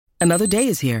Another day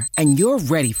is here, and you're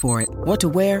ready for it. What to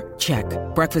wear? Check.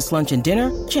 Breakfast, lunch, and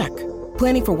dinner? Check.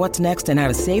 Planning for what's next and how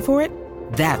to save for it?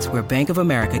 That's where Bank of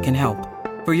America can help.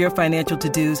 For your financial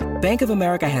to-dos, Bank of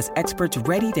America has experts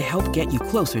ready to help get you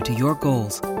closer to your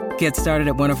goals. Get started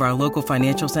at one of our local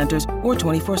financial centers or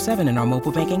 24/7 in our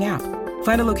mobile banking app.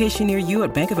 Find a location near you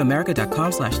at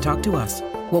bankofamerica.com/talktous.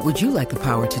 What would you like the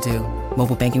power to do?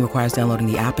 Mobile banking requires downloading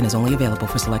the app and is only available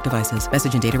for select devices.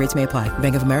 Message and data rates may apply.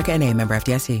 Bank of America N.A., member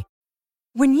FDIC.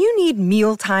 When you need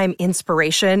mealtime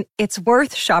inspiration, it's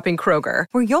worth shopping Kroger,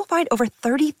 where you'll find over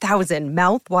 30,000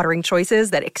 mouth-watering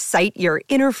choices that excite your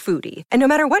inner foodie. And no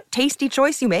matter what tasty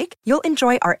choice you make, you'll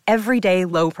enjoy our everyday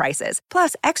low prices,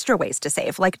 plus extra ways to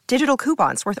save, like digital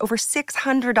coupons worth over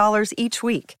 $600 each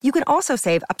week. You can also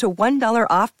save up to $1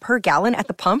 off per gallon at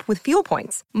the pump with fuel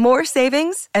points. More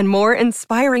savings and more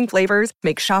inspiring flavors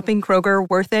make shopping Kroger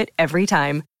worth it every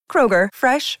time. Kroger,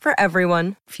 fresh for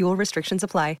everyone. Fuel restrictions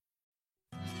apply.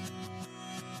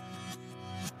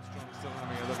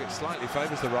 Slightly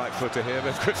favours the right footer here,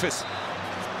 but Griffiths,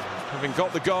 having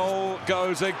got the goal,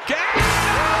 goes again!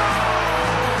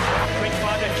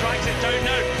 Quickfinder tries it, don't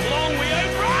know. Long we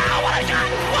over. Oh, what a goal!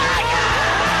 What a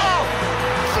goal!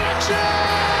 Fletcher!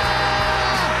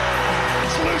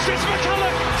 It's Lucius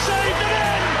McCulloch, saved it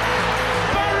in!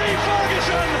 Barry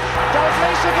Ferguson!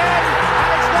 Dalglish again,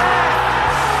 and it's there!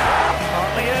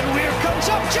 Hartley and Weir comes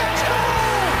up, Jets goal!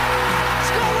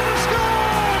 Scotland have scored!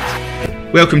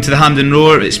 Welcome to the Hampden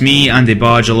Roar. It's me, Andy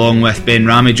Barge, along with Ben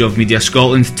Ramage of Media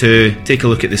Scotland to take a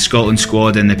look at the Scotland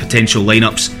squad and the potential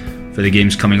lineups for the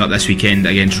games coming up this weekend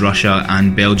against Russia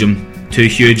and Belgium. Two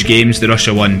huge games. The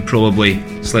Russia one probably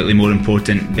slightly more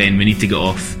important. Ben, we need to get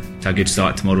off to a good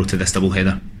start tomorrow to this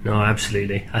doubleheader. No,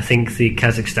 absolutely. I think the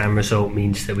Kazakhstan result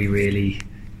means that we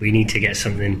need to get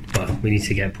something. Well, we need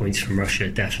to get points from Russia,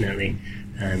 definitely.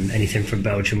 Anything from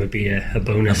Belgium would be a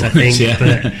bonus, I think. Yeah.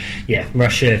 But yeah,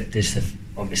 Russia is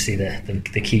obviously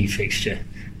the key fixture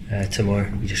tomorrow.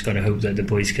 We just got to hope that the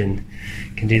boys can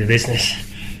do the business.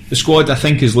 The squad, I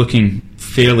think, is looking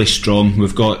fairly strong.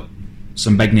 We've got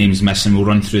some big names missing. We'll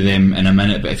run through them in a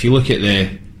minute. But if you look at the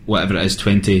whatever it is,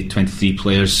 23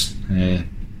 players that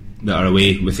are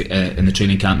away with in the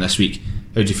training camp this week,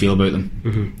 how do you feel about them?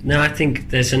 Mm-hmm. No, I think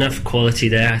there's enough quality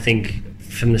there. I think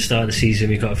from the start of the season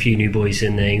we've got a few new boys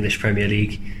in the English Premier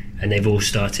League, and they've all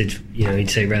started, you'd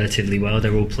say, relatively well.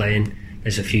 They're all playing.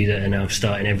 There's a few that are now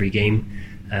starting every game,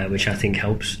 which I think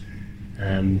helps.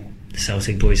 The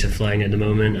Celtic boys are flying at the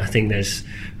moment. I think there's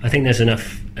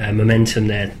enough momentum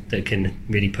there that can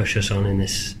really push us on in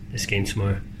this game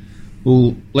tomorrow.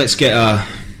 Well, let's get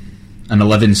an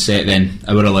 11 set then,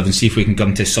 our 11, see if we can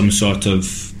come to some sort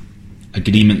of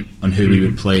agreement on who we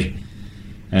would play.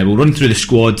 We'll run through the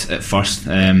squad at first,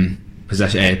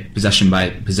 position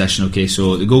by position. Okay,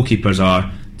 so the goalkeepers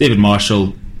are David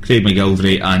Marshall, Craig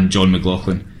McGillivray and John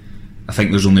McLaughlin. I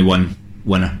think there's only one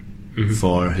winner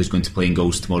for who's going to play in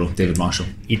goals tomorrow, David Marshall.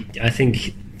 I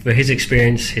think for his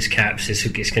experience, his caps,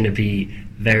 it's going to be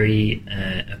very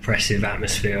oppressive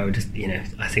atmosphere.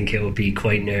 I think it will be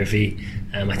quite nervy.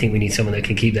 I think we need someone that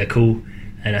can keep their cool,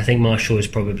 and I think Marshall is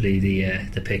probably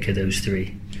the pick of those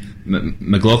three.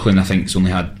 McLaughlin, I think, has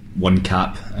only had one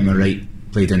cap, am I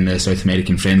right? Played in the South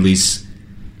American friendlies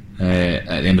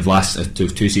at the end of last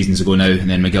 2 seasons ago now, and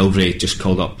then McGillivray just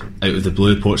called up out of the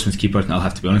blue, Portsmouth keeper, and I'll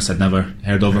have to be honest, I'd never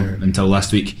heard of him until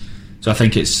last week. So I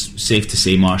think it's safe to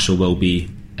say Marshall will be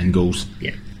in goals.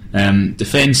 Yeah.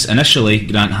 Defence, initially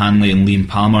Grant Hanley and Liam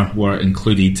Palmer were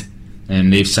included,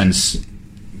 and they've since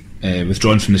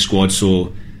withdrawn from the squad.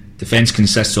 So defence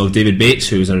consists of David Bates,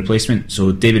 who was a replacement.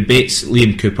 So David Bates,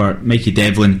 Liam Cooper, Mikey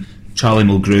Devlin, Charlie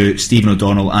Mulgrew, Stephen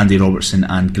O'Donnell, Andy Robertson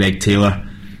and Greg Taylor.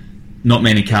 Not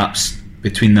many caps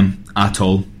between them at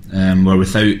all. We're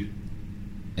without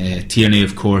Tierney,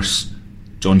 of course,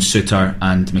 John Souttar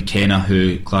and McKenna,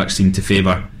 who Clark seemed to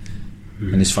favour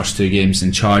in his first 2 games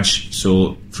in charge.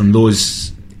 So from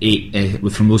those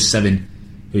 7,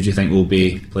 who do you think will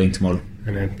be playing tomorrow? I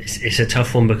know it's a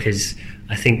tough one, because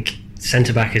I think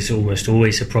centre-back is almost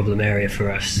always a problem area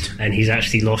for us, and he's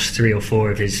actually lost 3 or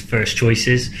 4 of his first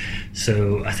choices.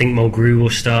 So I think Mulgrew will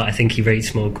start. I think he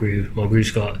rates Mulgrew. Mulgrew's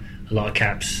got a lot of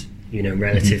caps,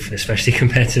 relative, especially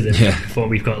compared to what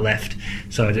we've got left.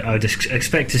 So I would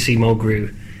expect to see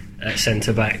Mulgrew at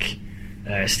centre-back,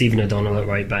 Stephen O'Donnell at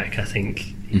right-back. I think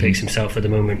he picks himself at the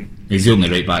moment. He's the only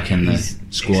right-back in the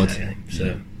squad. Exactly.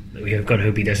 So we have got to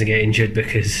hope he doesn't get injured,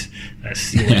 because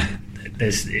that's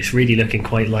it's really looking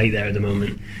quite light there at the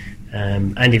moment.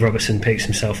 Andy Robertson picks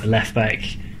himself a left back,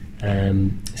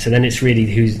 so then it's really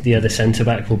who's the other centre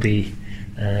back will be.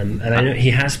 And I know he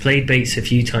has played Bates a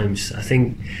few times. I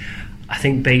think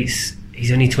Bates,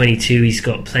 he's only 22. He's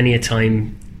got plenty of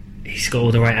time. He's got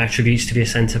all the right attributes to be a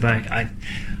centre back.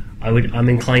 I'm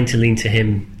inclined to lean to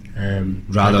him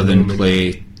rather than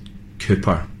play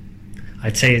Cooper.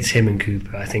 I'd say it's him and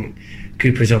Cooper. I think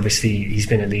Cooper's obviously, he's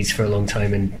been at Leeds for a long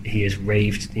time and he has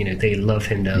raved. They love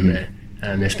him down there.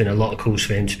 There's been a lot of calls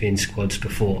for him to be in squads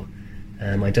before.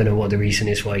 I don't know what the reason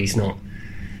is why he's not.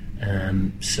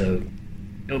 So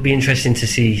it'll be interesting to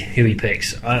see who he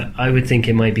picks. I would think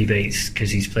it might be Bates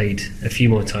because he's played a few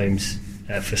more times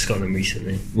for Scotland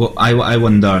recently. Well, I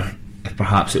wonder if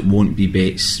perhaps it won't be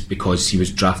Bates because he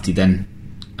was drafted in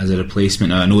as a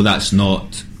replacement. Now, I know that's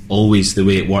not always the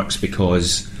way it works,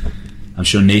 because I'm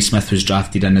sure Naismith was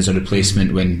drafted in as a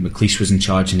replacement when McLeish was in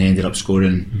charge and he ended up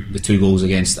scoring the 2 goals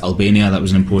against Albania. That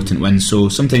was an important win. So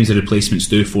sometimes the replacements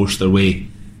do force their way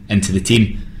into the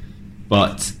team,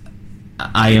 but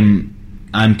I'm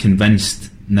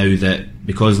convinced now that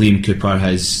because Liam Cooper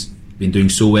has been doing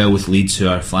so well with Leeds, who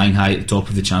are flying high at the top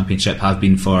of the Championship, have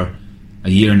been for a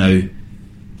year now,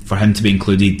 for him to be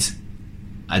included,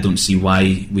 I don't see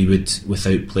why we would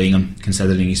without playing him,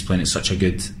 considering he's playing at such a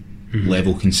good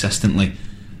level consistently.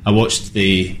 I watched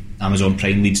the Amazon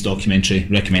Prime Leeds documentary,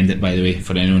 recommend it by the way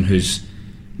for anyone who's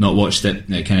not watched it.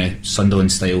 It kind of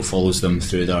Sunderland style, follows them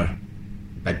through their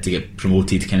bid to get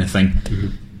promoted kind of thing.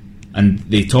 And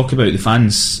they talk about, the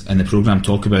fans in the programme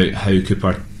talk about how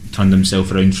Cooper turned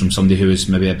himself around from somebody who was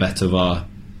maybe a bit of a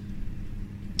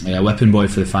whipping boy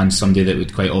for the fans, somebody that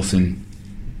would quite often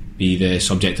be the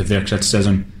subject of their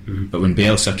criticism. But when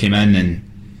Bielsa came in and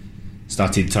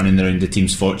started turning around the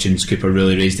team's fortunes, Cooper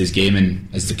really raised his game and,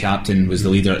 as the captain, was the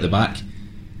leader at the back.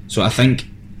 So I think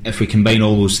if we combine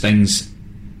all those things,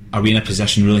 are we in a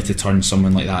position really to turn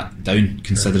someone like that down,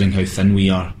 considering how thin we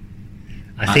are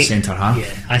at centre half?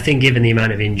 Yeah, I think given the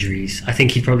amount of injuries, I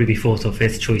think he'd probably be 4th or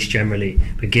 5th choice generally,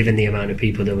 but given the amount of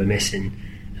people that we're missing,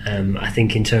 I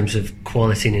think in terms of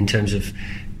quality and in terms of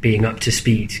being up to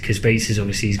speed, because Bates is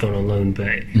obviously, he's gone on loan, but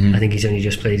I think he's only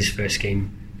just played his first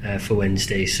game for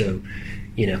Wednesday. So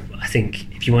I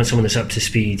think if you want someone that's up to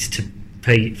speed to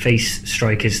face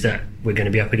strikers that we're going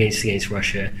to be up against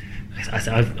Russia,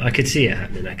 I could see it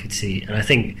happening. And I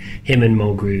think him and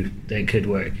Mulgrew, they could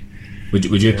work.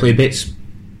 Would you play Bates?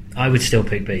 I would still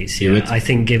pick Bates. Yeah, I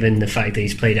think given the fact that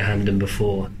he's played at Hampden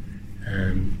before. Do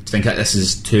you think that this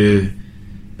is too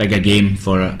big a game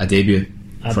for a debut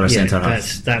for a centre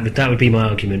half? That would be my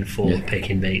argument for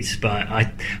picking Bates. But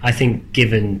I think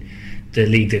given the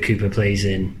league that Cooper plays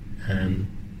in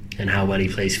and how well he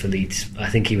plays for Leeds, I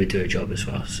think he would do a job as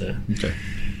well. So, okay.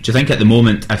 Do you think at the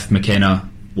moment, if McKenna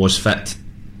was fit,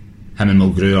 him and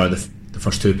Mulgrew are the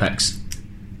first 2 picks?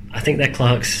 I think they're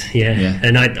Clark's, yeah.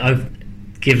 And I've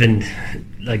given,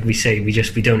 like we say, we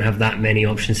don't have that many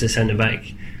options to centre back.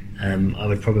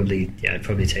 I'd probably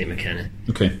take McKenna.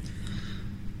 Okay.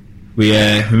 We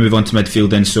move on to midfield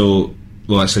then. So,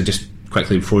 well, actually, just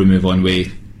quickly before we move on,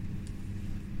 we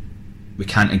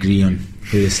can't agree on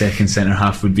who the second centre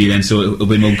half would be then. So it'll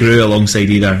be Mulgrew alongside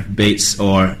either Bates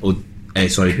or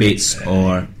Bates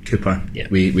or Cooper. Yeah.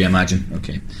 We imagine.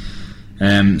 Okay.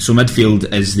 So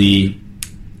midfield is the.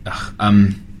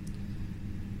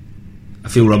 I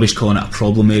feel rubbish calling it a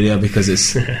problem area because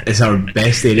it's our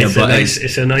best area,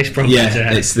 it's a nice problem. Yeah, to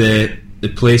have. It's the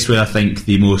place where I think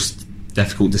the most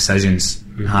difficult decisions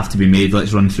have to be made.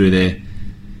 Let's run through the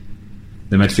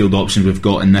midfield options we've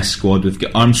got in this squad. We've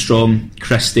got Armstrong,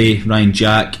 Christie, Ryan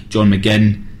Jack, John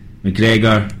McGinn,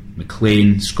 McGregor,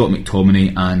 McLean, Scott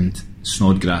McTominay and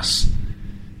Snodgrass.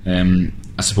 I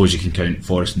suppose you can count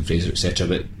Forrest and Fraser etc,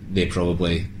 but they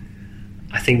probably,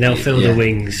 I think they'll fill the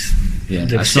wings. Yeah,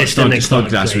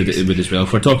 Snodgrass would as well.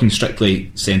 If we're talking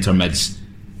strictly centre mids,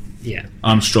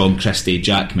 Armstrong, Christie,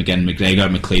 Jack, McGinn,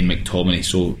 McGregor, McLean, McTominay.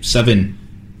 So 7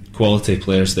 quality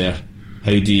players there.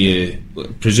 How do you,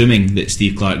 presuming that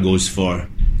Steve Clarke goes for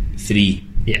 3?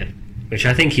 Yeah, which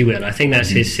I think he will. I think that's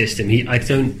his system. I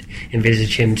don't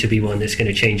envisage him to be one that's going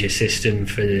to change his system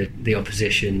for the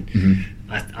opposition.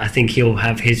 I think he'll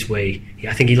have his way.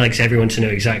 I think he likes everyone to know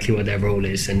exactly what their role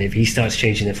is, and if he starts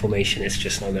changing the formation, it's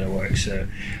just not going to work. So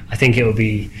I think it will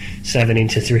be 7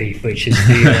 into 3, which is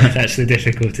that's the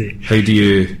difficulty. How do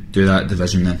you do that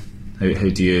division then? How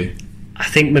do you? I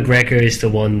think McGregor is the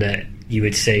one that you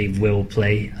would say will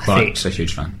play. Clark's a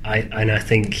huge fan. I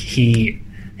think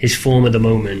his form at the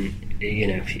moment,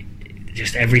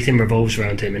 just everything revolves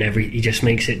around him, and he just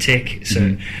makes it tick.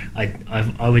 So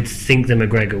I would think that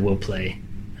McGregor will play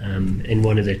in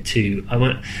one of the 2.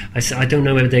 I don't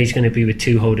know whether he's going to be with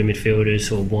 2 holding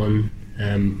midfielders or 1.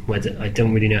 Whether I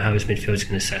don't really know how his midfield is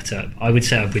going to set up. I would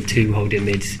set up with 2 holding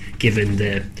mids, given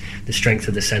the strength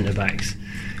of the centre backs.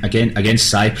 Against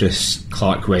Cyprus,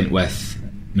 Clarke went with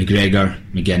McGregor,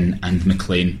 McGinn and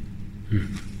McLean.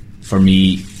 For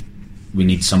me, we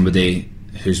need somebody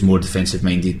who's more defensive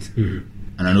minded, and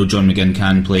I know John McGinn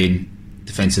can play in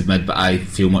defensive mid, but I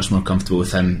feel much more comfortable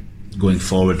with him going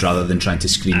forward rather than trying to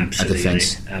screen a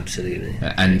defence. Absolutely.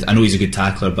 And I know he's a good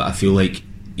tackler, but I feel like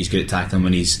he's good at tackling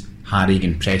when he's harrying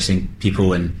and pressing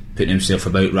people and putting himself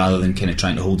about rather than kind of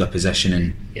trying to hold a position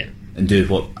and do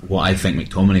what I think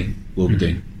McTominay will be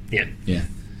doing. Yeah.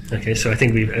 Okay, so I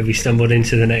think we stumbled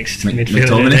into the next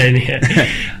midfielder then. Yeah.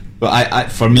 Well,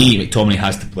 for me, McTominay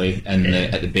has to play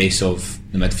at the base of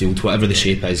the midfield. Whatever the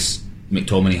shape is,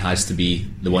 McTominay has to be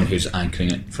the one who's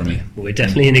anchoring it for me. Well, we're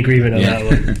definitely in agreement on that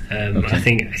one. Okay. I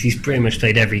think he's pretty much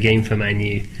played every game for Man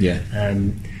U. Yeah.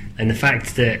 And the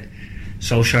fact that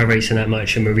Solskjaer rates him that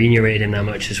much and Mourinho rated him that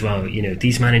much as well,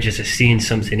 these managers are seeing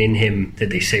something in him that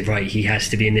they say, right, he has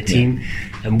to be in the team,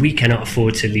 and we cannot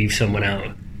afford to leave someone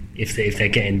out if they've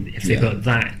got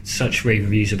that such rave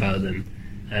reviews about them.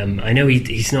 I know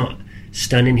he's not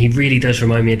stunning. He really does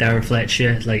remind me of Darren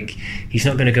Fletcher. Like, he's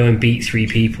not going to go and beat 3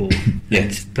 people,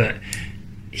 but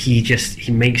he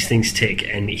makes things tick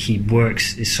and he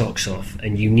works his socks off.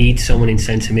 And you need someone in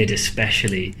centre mid,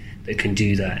 especially, that can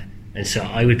do that. And so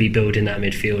I would be building that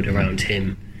midfield around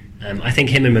him. I think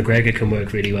him and McGregor can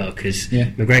work really well because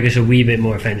McGregor's a wee bit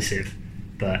more offensive,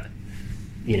 but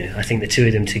I think the two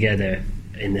of them together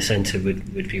in the centre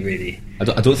would be really. I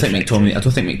don't think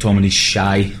McTominay's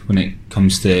shy when it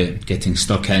comes to getting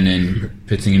stuck in and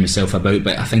putting himself about,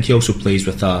 but I think he also plays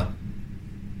with an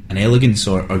elegance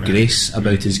or grace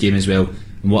about his game as well.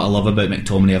 And what I love about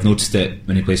McTominay, I've noticed it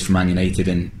when he plays for Man United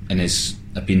and in his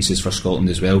appearances for Scotland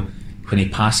as well. When he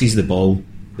passes the ball,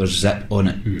 there's zip on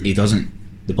it.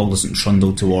 The ball doesn't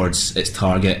trundle towards its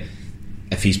target.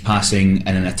 If he's passing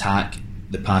in an attack,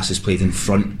 the pass is played in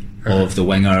front of the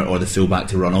winger or the fullback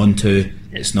to run onto.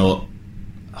 It's not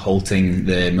halting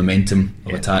the momentum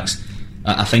of attacks.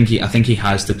 I think he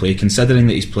has to play, considering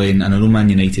that he's playing, and I know Man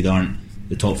United aren't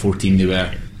the top 4 team they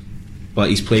were, but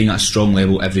he's playing at a strong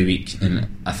level every week, and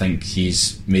I think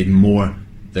he's made more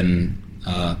than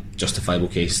a justifiable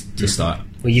case to start.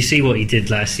 Well, you see what he did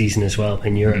last season as well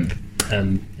in Europe.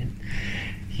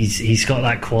 He's got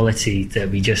that quality that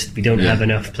we don't have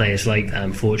enough players like that,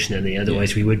 unfortunately.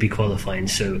 Otherwise, we would be qualifying.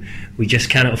 So we just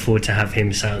cannot afford to have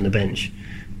him sat on the bench.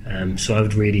 So I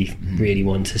would really, really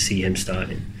want to see him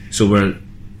starting. So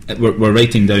we're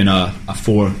writing down a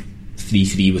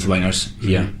 4-3-3 with wingers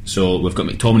here. So we've got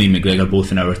McTominay and McGregor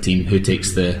both in our team. Who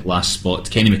takes the last spot?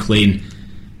 Kenny McLean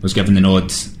was given the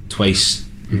nod twice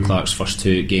in Clark's first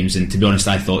 2 games, and to be honest,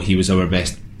 I thought he was our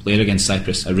best player against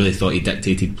Cyprus. I really thought he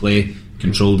dictated play,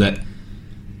 controlled it,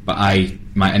 but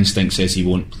my instinct says he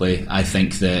won't play. I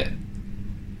think that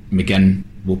McGinn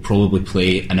will probably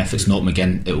play, and if it's not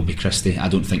McGinn, it will be Christie. I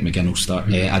don't think McGinn will start.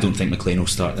 I don't think McLean will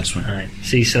start this one. Right.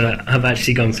 See, so I've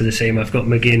actually gone for the same. I've got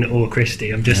McGinn or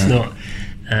Christie. I'm just not.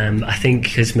 I think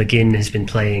because McGinn has been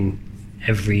playing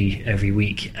every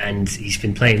week, and he's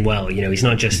been playing well. He's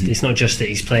not just. It's not just that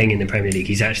he's playing in the Premier League.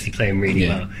 He's actually playing really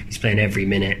well. He's playing every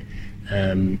minute.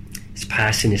 His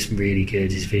passing is really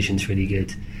good. His vision's really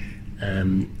good.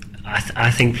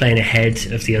 I think playing ahead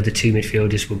of the other 2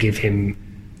 midfielders will give him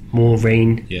more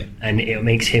reign, and it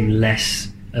makes him less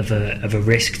of a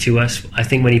risk to us. I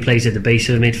think when he plays at the base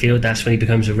of the midfield, that's when he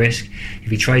becomes a risk. If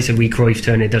he tries a wee Cruyff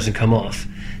turn and it doesn't come off,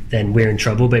 then we're in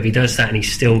trouble. But if he does that and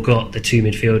he's still got the 2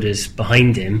 midfielders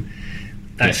behind him,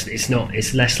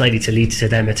 it's less likely to lead to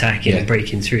them attacking and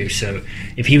breaking through. So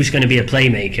if he was going to be a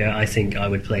playmaker, I think I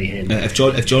would play him. If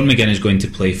John McGinn is going to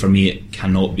play, for me it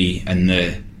cannot be in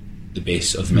the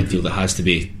base of the midfield. It has to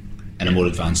be in a more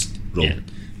advanced role.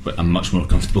 But I'm much more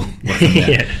comfortable working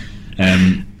there.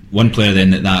 One player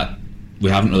then that we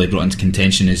haven't really brought into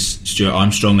contention is Stuart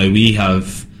Armstrong. Now, we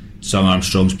have sung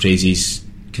Armstrong's praises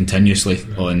continuously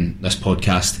on this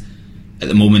podcast. At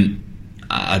the moment,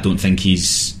 I don't think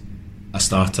he's a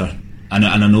starter, and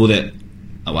I know that,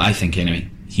 well, I think anyway,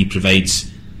 he provides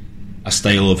a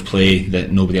style of play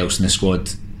that nobody else in the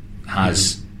squad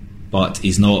has, but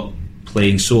he's not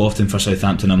playing so often for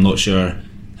Southampton. I'm not sure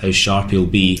how sharp he'll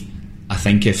be. I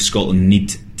think if Scotland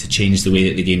need to change the way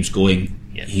that the game's going,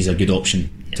 he's a good option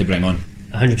to bring on.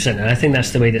 100%, and I think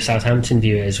that's the way that Southampton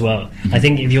view it as well. I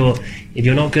think if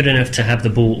you're not good enough to have the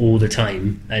ball all the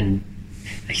time, and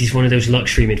he's one of those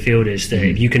luxury midfielders that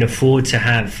if you can afford to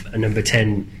have a number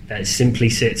 10 that simply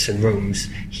sits and roams,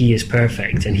 he is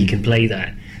perfect and he can play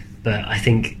that. But I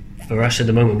think for us at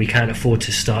the moment, we can't afford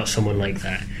to start someone like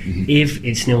that. If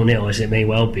it's 0-0, as it may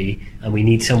well be, and we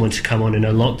need someone to come on and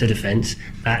unlock the defence,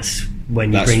 that's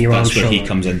when you bring your Armstrong on. That's where he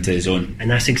comes into his own. And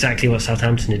that's exactly what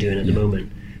Southampton are doing at the moment.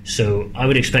 So I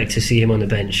would expect to see him on the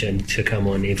bench and to come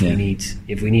on if we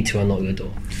need to unlock the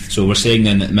door. So we're saying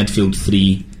then that midfield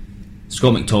 3,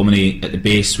 Scott McTominay at the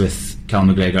base with Cal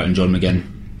McGregor and John McGinn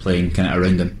playing kind of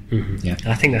around him. Yeah,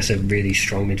 I think that's a really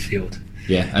strong midfield.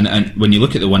 Yeah, and when you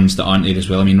look at the ones that aren't there as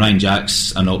well, I mean, Ryan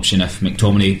Jack's an option if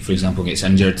McTominay, for example, gets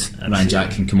injured. Absolutely. Ryan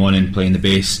Jack can come on and play in the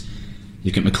base.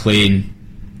 You've got McLean,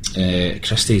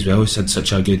 Christie as well, who's had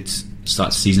such a good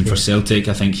start to season for Celtic.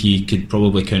 I think he could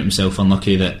probably count himself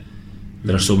unlucky that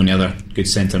there are so many other good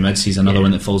centre mids. He's another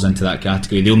one that falls into that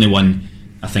category. The only one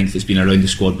I think that's been around the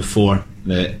squad before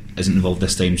that isn't involved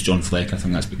this time is John Fleck. I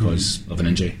think that's because of an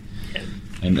injury.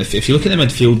 If you look at the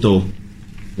midfield though,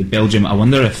 the Belgium, I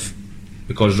wonder if,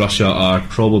 because Russia are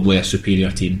probably a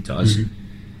superior team to us,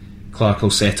 Clark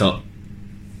will set up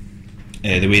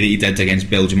the way that he did against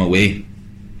Belgium away.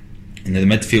 And the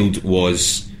midfield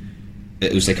was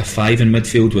like a 5 in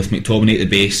midfield with McTominay at the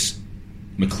base,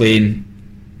 McLean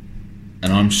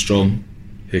and Armstrong,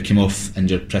 who came off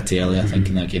injured pretty early I think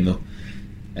in that game though.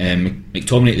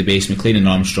 McTominay at the base, McLean and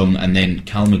Armstrong, and then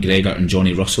Cal McGregor and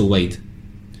Johnny Russell wide.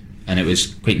 And it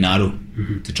was quite narrow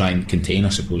to try and contain, I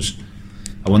suppose.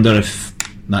 I wonder if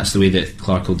that's the way that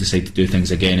Clark will decide to do things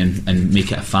again and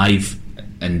make it a 5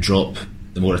 and drop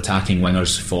the more attacking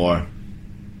wingers for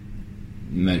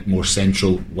more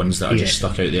central ones that are just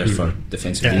stuck out there for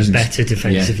defensive reasons. Better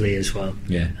defensively as well.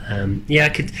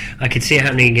 I could see it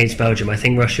happening against Belgium. I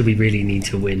think Russia, we really need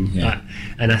to win,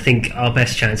 and I think our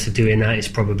best chance of doing that is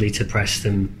probably to press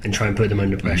them and try and put them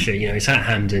under pressure. You know, it's at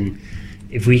Hampden.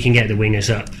 If we can get the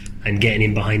wingers up and getting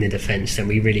in behind the defence, then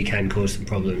we really can cause them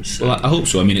problems. So. Well, I hope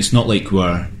so. I mean, it's not like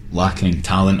we're lacking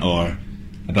talent or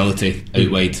ability out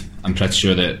wide. I'm pretty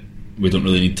sure that we don't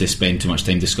really need to spend too much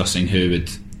time discussing who would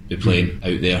be playing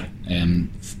out there.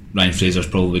 Ryan Fraser's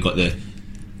probably got the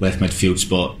left midfield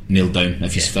spot nailed down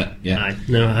if he's fit. Yeah,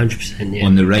 no, 100%. Yeah.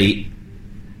 On the right,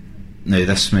 now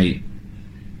this might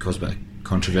cause a bit of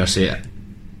controversy.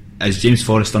 Is James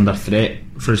Forrest under threat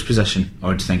for his position,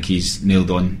 or do you think he's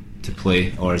nailed on to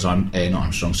play, or is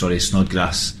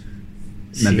Snodgrass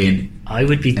maybe I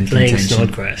would be playing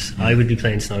Snodgrass. I would be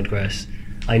playing Snodgrass.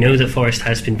 I know that Forrest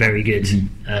has been very good,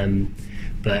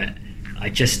 but I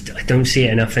don't see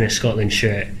it enough in a Scotland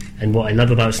shirt. And what I love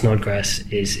about Snodgrass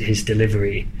is his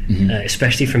delivery,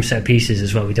 especially from set pieces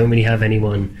as well. We don't really have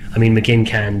anyone. I mean, McGinn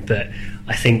can, but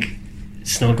I think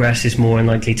Snodgrass is more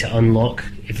unlikely to unlock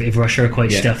if Russia are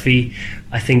quite stuffy.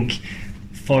 I think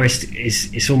Forrest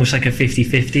it's almost like a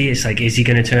 50-50. It's like, is he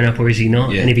going to turn up or is he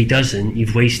not? And if he doesn't,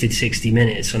 you've wasted 60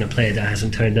 minutes on a player that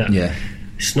hasn't turned up.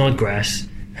 Snodgrass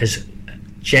has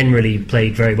generally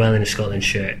played very well in a Scotland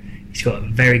shirt. He's got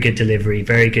very good delivery,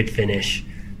 very good finish.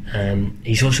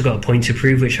 He's also got a point to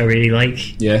prove, which I really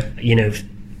like. You know,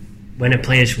 when a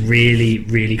player's really,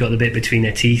 really got the bit between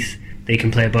their teeth, they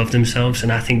can play above themselves,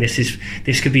 and I think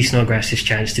this could be Snodgrass's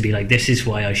chance to be like, this is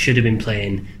why I should have been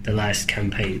playing the last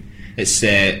campaign.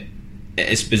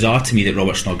 It's bizarre to me that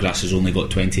Robert Snodgrass has only got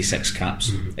 26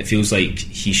 caps. It feels like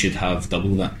he should have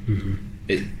double that.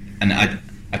 And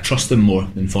I trust him more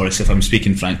than Forrest. If I'm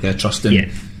speaking frankly, I trust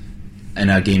him in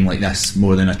a game like this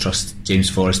more than I trust James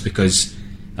Forrest, because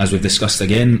as we've discussed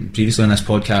again previously on this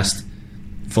podcast,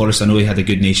 Forrest, I know he had a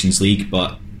good Nations League,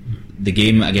 but the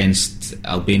game against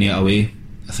Albania away,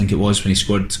 I think it was, when he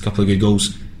scored a couple of good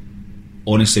goals,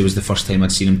 honestly was the first time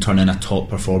I'd seen him turn in a top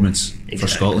performance for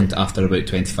Scotland after about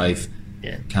 25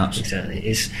 caps.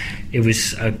 Exactly. It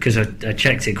was because I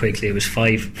checked it quickly. It was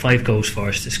five goals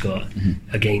Forrest has got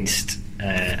against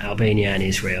Albania and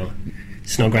Israel.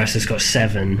 Snodgrass has got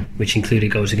 7, which included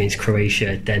goals against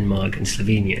Croatia, Denmark and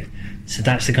Slovenia. So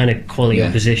that's the kind of quality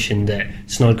opposition that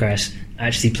Snodgrass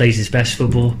actually plays his best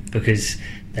football, because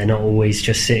they're not always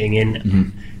just sitting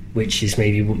in, which is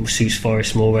maybe what suits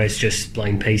Forrest more, where it's just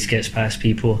blind pace gets past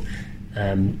people.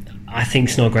 I think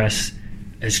Snodgrass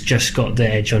has just got the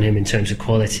edge on him in terms of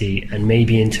quality, and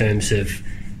maybe in terms of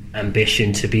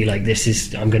ambition to be like,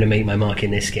 I'm going to make my mark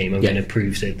in this game. I'm going to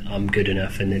prove that I'm good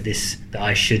enough, and that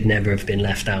I should never have been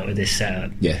left out of this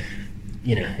setup.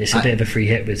 You know, it's a bit of a free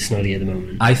hit with Snoddy at the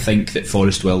moment. I think that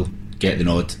Forrest will get the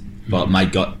nod, but my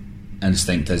gut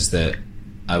instinct is that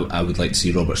I would like to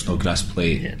see Robert Snodgrass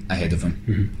play ahead of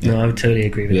him. No, I would totally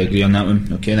agree with that. We agree on that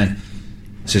one. Okay then,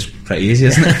 this is pretty easy,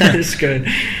 isn't it? It's good.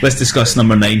 Let's discuss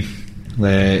number 9.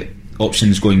 The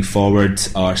options going forward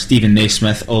are Stephen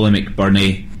Naismith, Ollie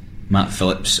McBurney, Matt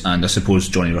Phillips, and I suppose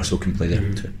Johnny Russell can play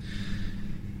there too.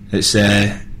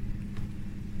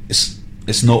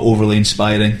 It's not overly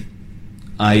inspiring.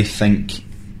 I think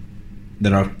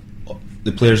the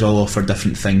players all offer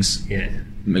different things.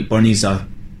 McBurney's a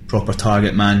proper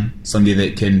target man, somebody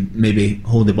that can maybe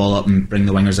hold the ball up and bring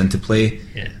the wingers into play.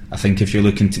 I think if you're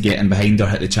looking to get in behind or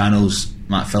hit the channels,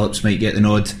 Matt Phillips might get the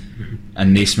nod,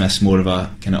 and Naismith's more of a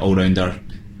kind of all-rounder.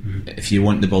 If you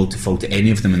want the ball to fall to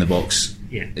any of them in the box,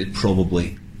 it's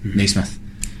probably Naismith.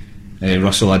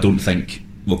 Russell, I don't think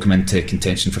will come into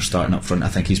contention for starting up front. I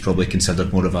think he's probably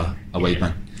considered more of a wide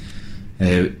man.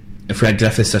 If we had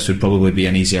Griffiths, this would probably be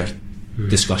an easier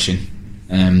discussion.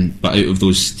 But out of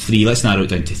those three, let's narrow it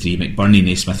down to three: McBurnie,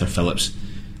 Naismith or Phillips.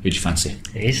 Who'd you fancy?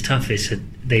 It is tough.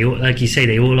 They all, like you say,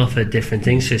 they all offer different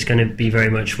things, so it's going to be very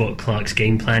much what Clark's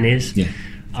game plan is.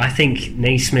 I think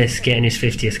Naismith getting his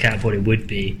 50th cap, what it would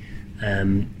be,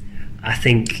 I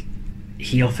think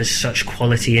he offers such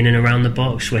quality in and around the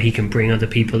box where he can bring other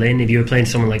people in. If you were playing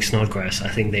someone like Snodgrass, I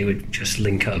think they would just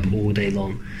link up all day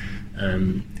long.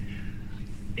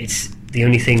 It's the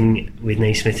only thing with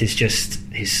Naismith is just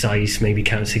his size maybe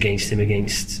counts against him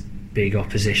against big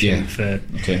opposition for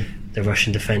the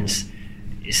Russian defence.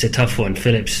 It's a tough one.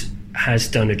 Phillips has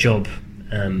done a job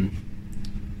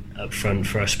up front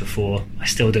for us before. I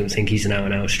still don't think he's an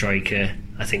out-and-out striker.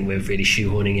 I think we're really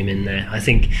shoehorning him in there. I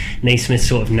think Naismith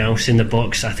sort of nous in the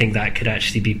box. I think that could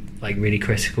actually be like really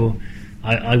critical.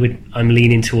 I'm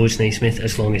leaning towards Naismith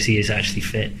as long as he is actually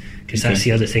fit, because that's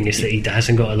the other thing, is that he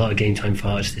hasn't got a lot of game time for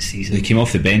Hearts this season. He came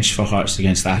off the bench for Hearts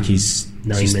against Accies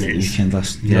 9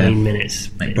 minutes. 9 minutes.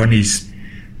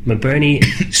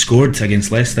 McBurnie scored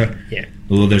against Leicester.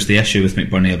 Although there's the issue with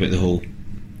McBurnie about the whole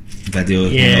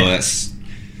video.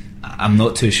 I'm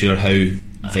not too sure how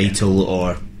vital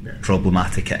or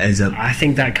problematic it is. I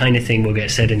think that kind of thing will get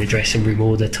said in the dressing room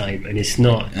all the time, and it's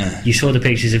not. You saw the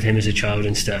pictures of him as a child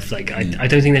and stuff. Like I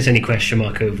don't think there's any question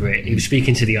mark over it. He was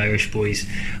speaking to the Irish boys.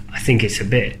 I think it's a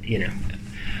bit,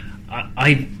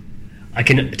 I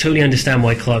can totally understand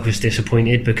why Clark was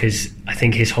disappointed, because I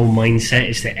think his whole mindset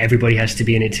is that everybody has to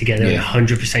be in it together and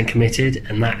 100% committed,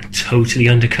 and that totally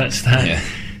undercuts that.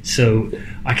 So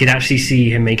I could actually see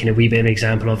him making a wee bit of an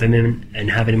example of him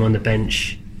and having him on the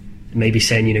bench, maybe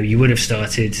saying, you would have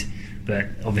started, but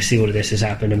obviously all of this has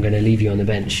happened, I'm going to leave you on the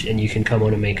bench and you can come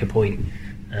on and make a point.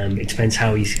 It depends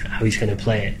how he's going to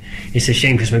play it. It's a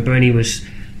shame because McBurnie was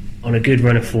on a good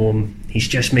run of form. He's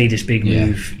just made this big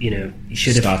move. He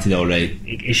should have started all right.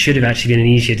 It should have actually been an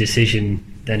easier decision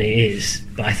than it is,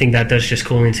 but I think that does just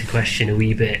call into question a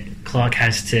wee bit. Clark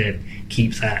has to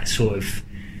keep that sort of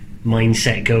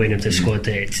mindset going of the squad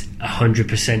that it's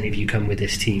 100% if you come with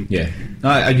this team. No,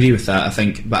 I agree with that.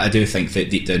 But I do think that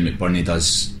deep down McBurnie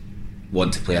does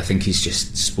want to play. I think he's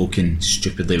just spoken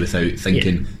stupidly without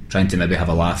thinking, trying to maybe have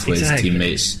a laugh with his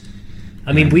teammates.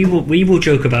 I mean, we will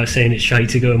joke about saying it's shite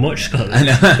to go and watch Scotland,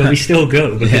 but we still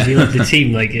go because we love the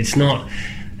team. Like, it's not.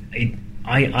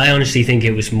 I honestly think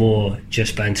it was more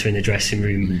just banter in the dressing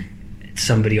room.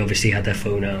 Somebody obviously had their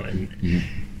phone out, and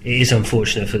it is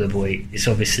unfortunate for the boy. It's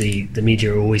obviously the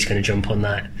media are always going to jump on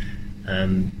that.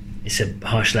 It's a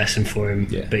harsh lesson for him,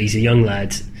 but he's a young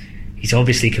lad. He's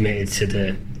obviously committed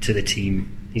to the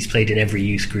team. He's played in every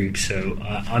youth group, so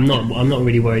I'm not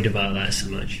really worried about that so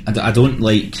much. I don't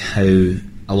like how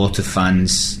a lot of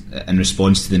fans, in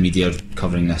response to the media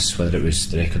covering this, whether it was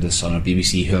the Record of the Sun or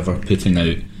BBC, whoever, putting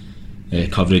out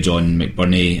coverage on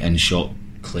McBurnie and shock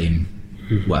claim,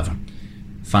 whatever,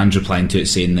 fans replying to it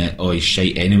saying that he's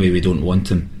shite anyway, we don't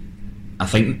want him. I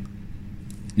think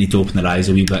need to open their eyes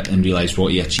a wee bit and realise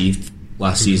what he achieved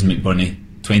last season. McBurnie,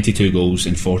 22 goals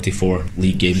in 44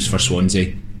 league games for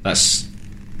Swansea. That's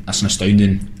an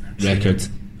astounding record.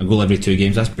 A goal every 2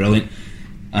 games, that's brilliant.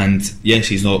 And yes,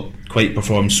 he's not quite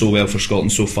performed so well for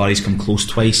Scotland so far. He's come close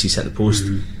twice, he's hit the post.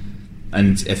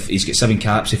 And if he's got 7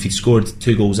 caps, if he'd scored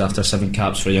 2 goals after 7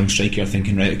 caps for a young striker, you're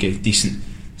thinking, right, okay, decent.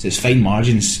 So it's fine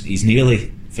margins. He's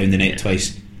nearly found the net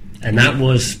twice. And that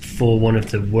was for one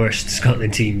of the worst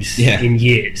Scotland teams in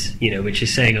years, which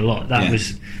is saying a lot. That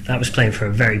was playing for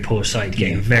a very poor side,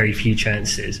 getting very few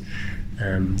chances.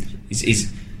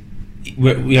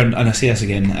 We are, and I say this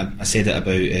again, I said it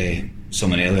about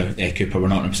someone earlier, Cooper, we're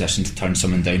not in a position to turn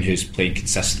someone down who's playing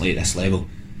consistently at this level.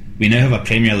 We now have a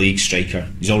Premier League striker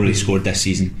who's already scored this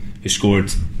season, who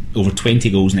scored over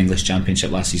 20 goals in the English Championship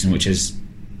last season, which is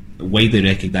widely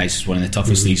recognised as one of the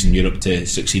toughest leagues in Europe to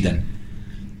succeed in.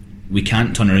 We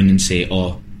can't turn around and say,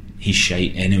 he's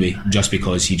shite anyway, just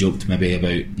because he joked maybe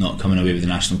about not coming away with the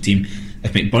national team.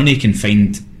 If McBurnie can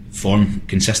find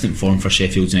consistent form for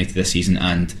Sheffield United this season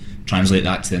and translate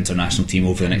that to the international team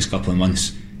over the next couple of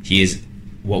months, he is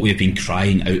what we've been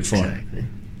crying out for. Exactly.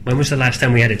 When was the last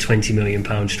time we had a £20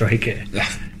 million striker?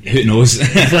 Who knows?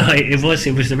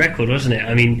 It was the record, wasn't it?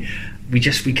 I mean, we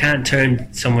can't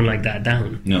turn someone like that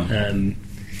down. No.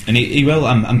 And he will.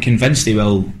 I'm convinced he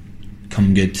will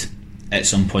come good at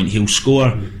some point. He'll score.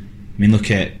 I mean,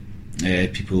 look at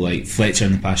people like Fletcher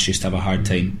in the past used to have a hard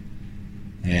time.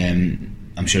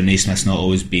 I'm sure Naismith's not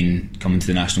always been coming to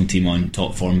the national team on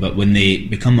top form, but when they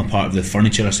become a part of the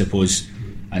furniture, I suppose,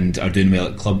 and are doing well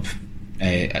at club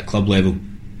level,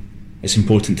 it's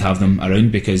important to have them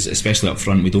around, because especially up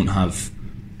front we don't have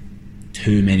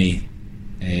too many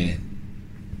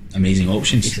amazing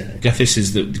options. Exactly.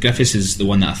 Griffiths is the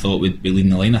one that I thought would be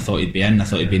leading the line. I thought he'd be in. I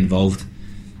thought he'd be involved.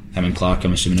 Him and Clark,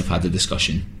 I'm assuming, have had the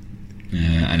discussion.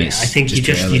 And it's I think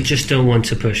just you just don't want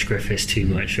to push Griffiths too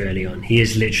much early on. He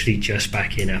is literally just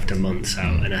back in after months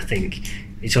out, and I think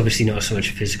it's obviously not so much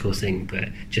a physical thing, but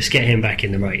just get him back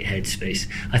in the right headspace.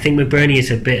 I think McBurney is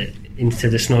a bit into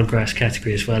the Snodgrass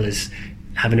category as well, as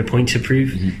having a point to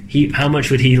prove. How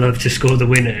much would he love to score the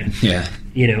winner? Yeah.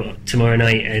 Tomorrow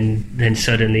night, and then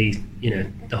suddenly,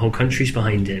 the whole country's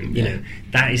behind him.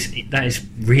 That is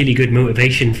really good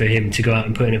motivation for him to go out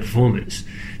and put in a performance.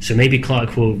 So maybe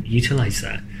Clark will utilise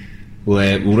that.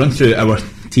 We'll run through our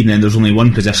team then. There's only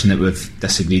one position that we've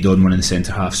disagreed on, one in the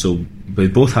centre half. So we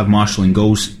both have Marshall in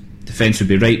goals. Defence would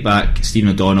be right back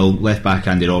Stephen O'Donnell, left back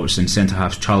Andy Robertson, centre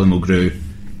half Charlie Mulgrew,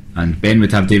 and Ben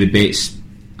would have David Bates.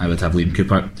 I would have Liam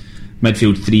Cooper.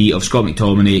 Midfield three of Scott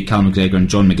McTominay, Callum McGregor and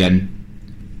John McGinn.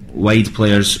 Wide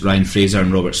players Ryan Fraser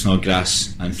and Robert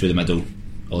Snodgrass, and through the middle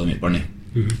Ollie McBurney.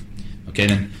 Okay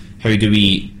then, how do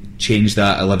we change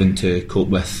that 11 to cope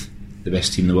with the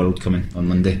best team in the world coming on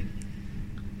Monday?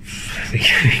 We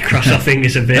cross our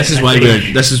fingers a bit. This is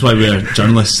why we're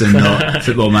journalists and not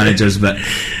football managers, but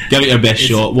give it your best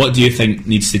shot. What do you think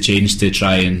needs to change to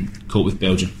try and cope with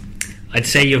Belgium? I'd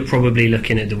say you're probably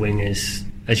looking at the wingers.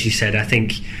 As you said, I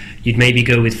think you'd maybe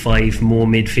go with 5 more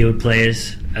midfield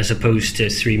players as opposed to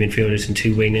 3 midfielders and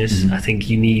 2 wingers. I think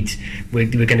we're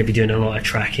going to be doing a lot of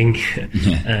tracking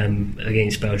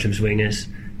against Belgium's wingers.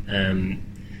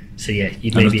 So yeah,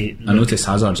 you'd maybe. I noticed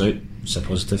Hazard's out. It's a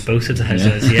positive. Both of the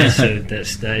Hazards, So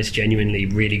that is genuinely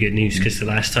really good news, because the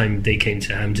last time they came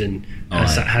to Hampden,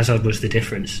 Hazard was the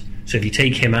difference. So if you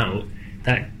take him out,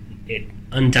 it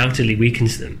undoubtedly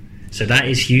weakens them. So that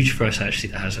is huge for us,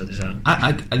 actually, that Hazard is out.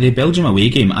 The Belgium away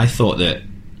game, I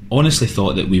honestly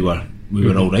thought that we were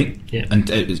all right. Yeah. And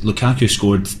Lukaku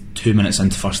scored 2 minutes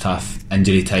into first half,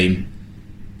 injury time,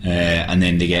 and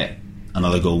then they get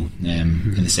another goal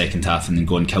in the second half and then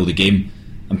go and kill the game.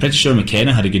 I'm pretty sure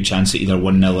McKenna had a good chance at either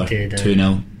 1-0 or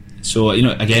 2-0. So,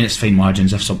 again, it's fine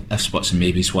margins, if spots and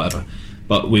maybes, whatever.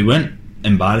 But we weren't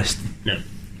embarrassed. No.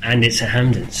 And it's at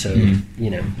Hampden, so you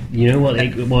know what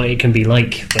it can be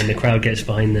like when the crowd gets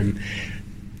behind them.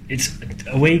 It's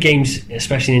away games,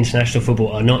 especially in international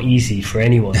football, are not easy for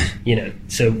anyone.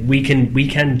 So we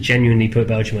can genuinely put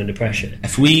Belgium under pressure.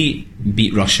 If we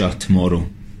beat Russia tomorrow,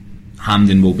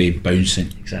 Hampden will be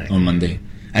bouncing on Monday,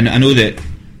 and I know that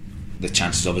the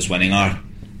chances of us winning are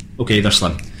they're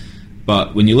slim.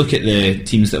 But when you look at the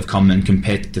teams that have come in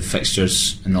competitive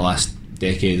fixtures in the last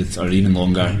decade or even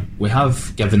longer, we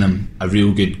have given them a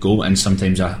real good go, and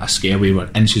sometimes a scare. We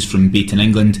were inches from beating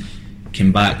England,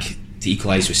 came back to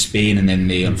equalise with Spain, and then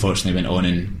they unfortunately went on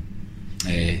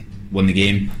and won the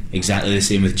game. Exactly the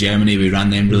same with Germany. We ran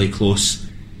them really close.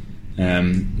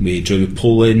 We drew with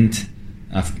Poland,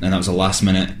 and that was a last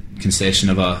minute concession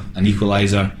of an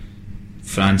equaliser.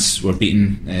 France were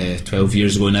beaten 12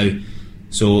 years ago now.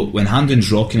 So when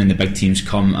Hampden's rocking and the big teams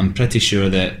come, I'm pretty sure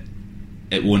that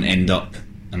it won't end up,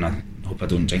 and I hope I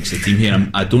don't jinx the team here,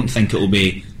 I don't think it will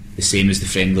be the same as the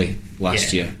friendly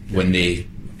last year when they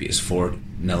beat us 4-0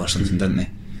 or something, didn't they?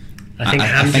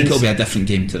 I think it'll be a different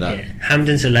game to that.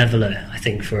 Hampden's a leveller, I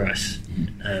think, for us.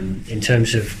 In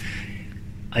terms of,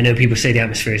 I know people say the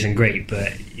atmosphere isn't great,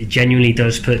 but it genuinely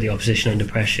does put the opposition under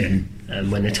pressure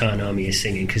when the Tartan Army is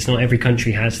singing, because not every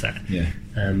country has that.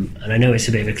 And I know it's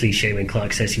a bit of a cliche when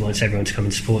Clark says he wants everyone to come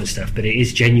and support and stuff, but it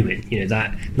is genuine.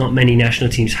 That not many national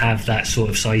teams have that sort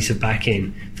of size of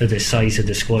backing for the size of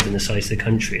the squad and the size of the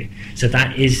country. So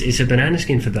it's a banana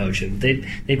skin for Belgium.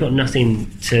 They've got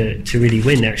nothing to really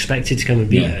win. They're expected to come and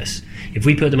beat us. If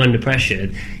we put them under pressure,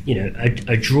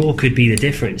 a draw could be the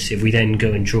difference if we then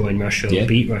go and draw in Russia or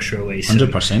beat Russia away. So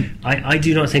 100%. I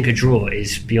do not think a draw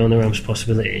is beyond the realms of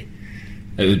possibility.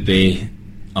 It would be...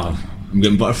 I'm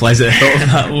getting butterflies at the thought of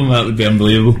that one. That would be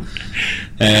unbelievable.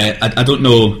 I don't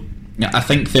know. I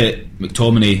think that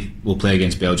McTominay will play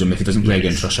against Belgium. If he doesn't play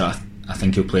against Russia, I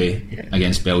think he'll play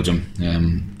against Belgium.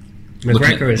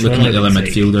 McGregor as well. Looking at the other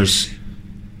midfielders,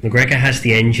 McGregor has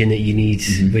the engine that you need.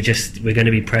 We're going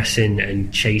to be pressing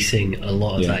and chasing a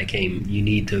lot of that game. You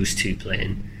need those two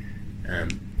playing.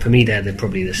 for me, they're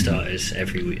probably the starters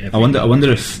every week. I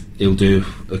wonder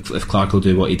if Clark will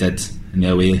do what he did in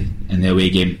the away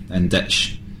game and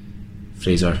ditch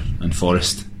Fraser and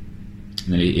Forrest,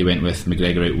 and then he went with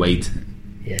McGregor out wide.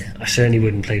 Yeah, I certainly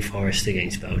wouldn't play Forrest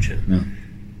against Belgium.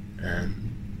 No.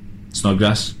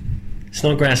 Snodgrass,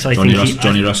 I think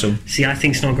Johnny Russell. See, I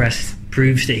think Snodgrass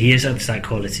proves that he is up to that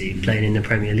quality playing in the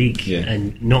Premier League,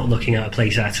 and not looking out of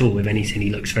place at all. If anything, he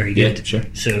looks very good. Yeah, sure.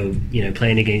 So,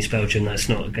 playing against Belgium, that's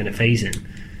not going to faze him.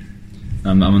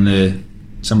 I'm on the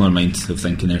similar mind of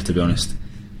thinking there, to be honest.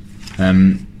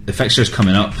 The fixtures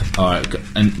coming up are,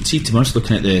 and see, to be honest,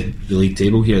 looking at the league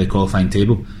table here, the qualifying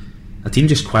table, a team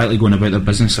just quietly going about their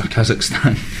business are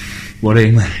Kazakhstan.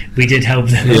 Worryingly, we did help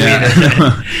them.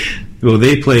 Yeah. Well,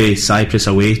 they play Cyprus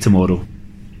away tomorrow.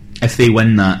 If they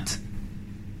win that,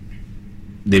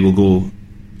 they will go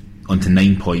on to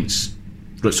 9 points.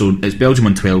 So it's Belgium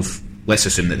on 12. Let's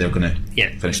assume that they're going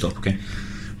to finish top. Okay.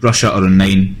 Russia are on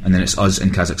 9, and then it's us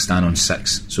and Kazakhstan on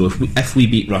 6. So if we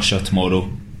beat Russia tomorrow,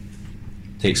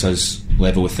 takes us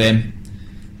level with them,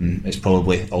 and it's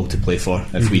probably all to play for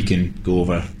if we can go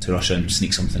over to Russia and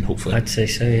sneak something, hopefully. I'd say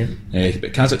so, yeah.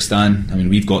 But Kazakhstan, I mean,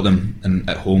 we've got them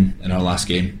at home in our last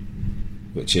game,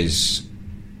 which is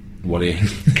worrying.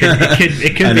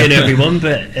 It could be an every one,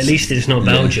 but at least it's not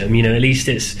Belgium. At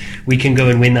least we can go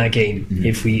and win that game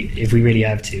if we really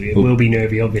have to. It will be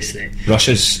nervy, obviously.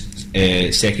 Russia's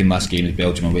second last game is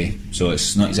Belgium away, so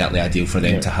it's not exactly ideal for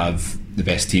them to have the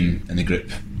best team in the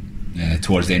group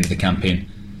towards the end of the campaign.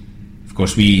 Of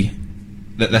course,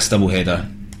 this double header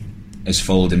is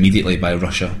followed immediately by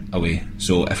Russia away.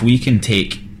 So if we can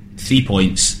take 3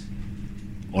 points,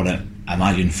 or I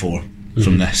imagine 4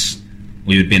 from this,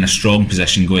 we would be in a strong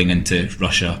position going into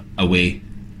Russia away,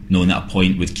 knowing that a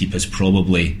point would keep us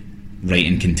probably right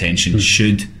in contention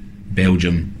should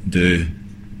Belgium do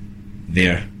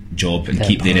their job and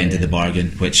keep their end of the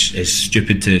bargain, which is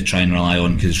stupid to try and rely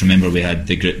on, because remember, we had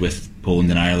the group with Poland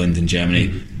and Ireland and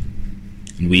Germany,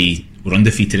 and we were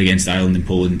undefeated against Ireland and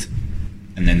Poland,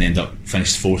 and then they end up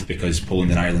finished 4th because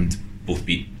Poland and Ireland both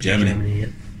beat Germany.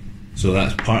 So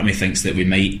that part of me thinks that we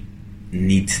might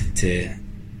need to,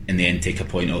 in the end, take a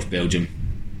point off Belgium.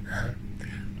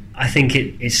 I think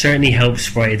it certainly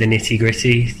helps right at the nitty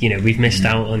gritty. We've missed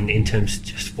out on, in terms of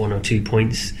just 1 or 2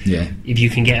 points. If you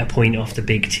can get a point off the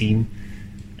big team,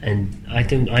 and I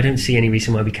don't see any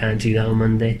reason why we can't do that on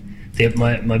Monday.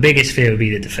 My biggest fear would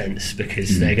be the defence,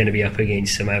 because they're going to be up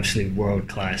against some absolute world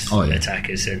class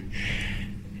attackers, and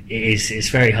it's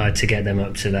very hard to get them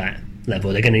up to that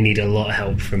level. They're going to need a lot of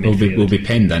help from midfield. We'll be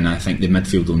penned in. I think the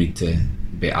midfield will need to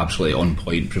be absolutely on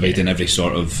point, providing every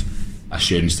sort of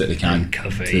assurance that they can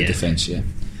cover to the defence.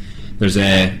 There's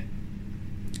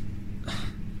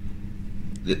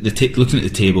looking at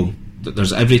the table,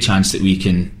 there's every chance that we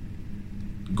can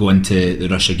go into the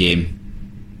Russia game,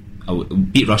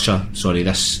 beat Russia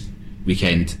this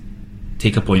weekend,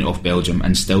 take a point off Belgium,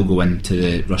 and still go into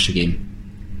the Russia game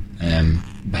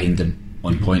behind them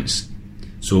on points.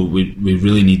 So we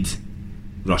really need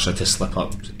Russia to slip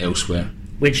up elsewhere.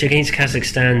 Which against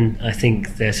Kazakhstan, I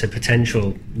think there's a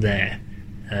potential there,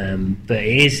 but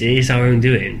it is our own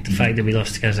doing. The fact that we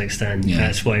lost to Kazakhstan,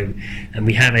 that's why, and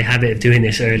we have a habit of doing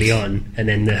this early on, and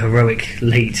then the heroic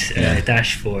late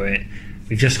dash for it.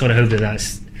 We've just got to hope that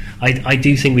that's. I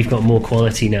do think we've got more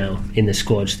quality now in the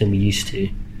squads than we used to.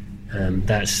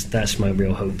 That's my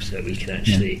real hope, that we can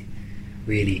actually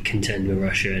really contend with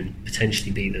Russia and potentially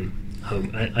beat them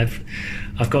home.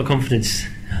 I've got confidence,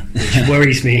 which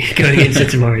worries me going into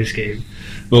tomorrow's game.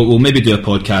 Well, we'll maybe do a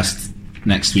podcast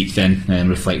next week then,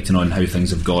 reflecting on how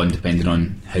things have gone, depending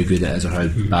on how good it is or how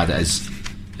bad it is.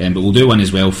 But we'll do one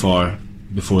as well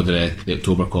before the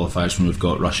October qualifiers, when we've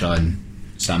got Russia and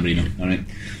San Marino. Alright,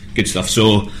 good stuff.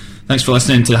 So thanks for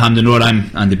listening to the Hampden Roar. I'm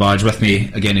Andy Barge. With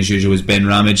me again as usual is Ben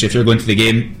Ramage. If you're going to the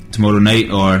game tomorrow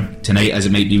night, or tonight as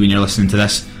it might be when you're listening to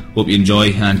this, hope you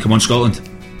enjoy, and come on Scotland.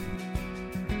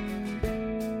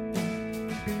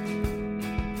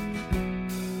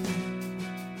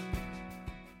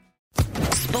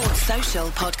 Sports Social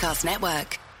Podcast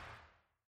Network.